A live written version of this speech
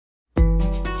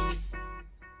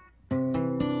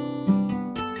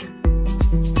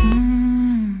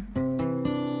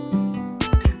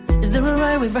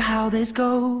I wait for how this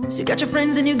goes. You got your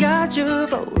friends and you got your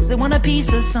foes. They want a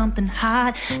piece of something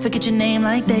hot, forget your name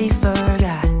like they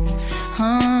forgot.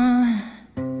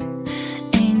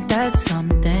 Ain't that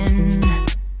something?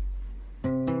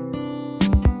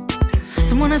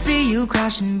 Someone I see you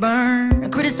crash and burn, I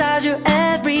criticize your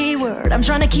every word. I'm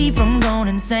trying to keep from going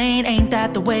insane. Ain't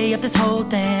that the way of this whole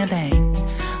damn thing?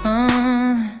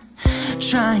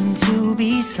 Trying to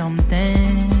be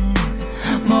something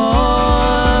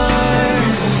more.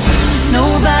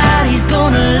 Nobody's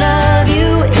gonna love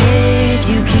you if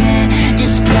you can't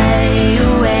just play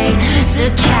away to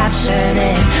capture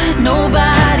this.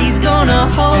 Nobody's gonna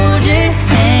hold your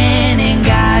hand and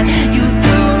guide you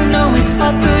through. No, it's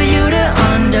up for you to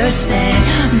understand.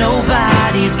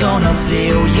 Nobody's gonna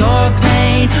feel your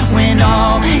pain when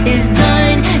all is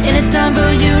done and it's time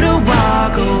for you to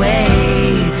walk away.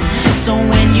 So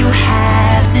when you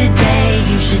have today,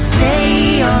 you should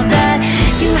say all that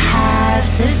you have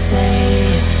to say.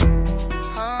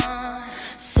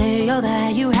 Say all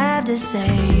that you have to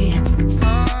say.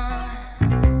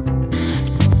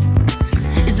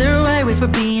 Is there a right way for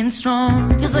being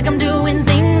strong? Feels like I'm doing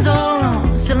things all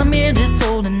wrong. Still I'm here just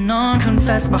holding on.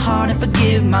 Confess my heart and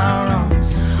forgive my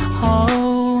wrongs.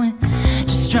 Oh,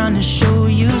 just trying to show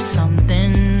you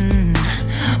something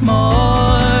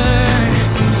more.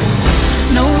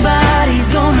 Nobody's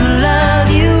gonna love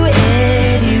you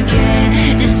if you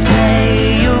can't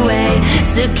display your way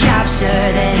to capture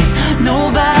this.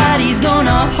 Nobody's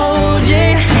gonna hold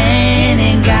your hand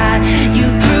and guide you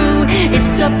through.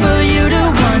 It's up for you to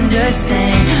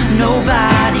understand.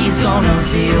 Nobody's gonna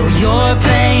feel your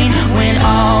pain when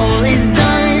all is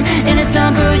done and it's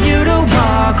time for you to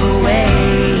walk away.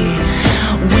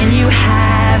 When you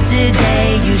have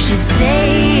today, you should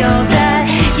say all that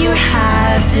you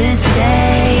have to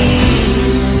say.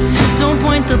 Don't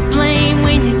point the blame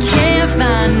when you can't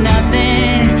find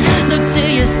nothing. Look to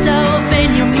yourself and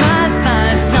you might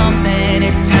find something.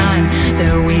 It's time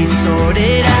that we sort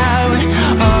it out.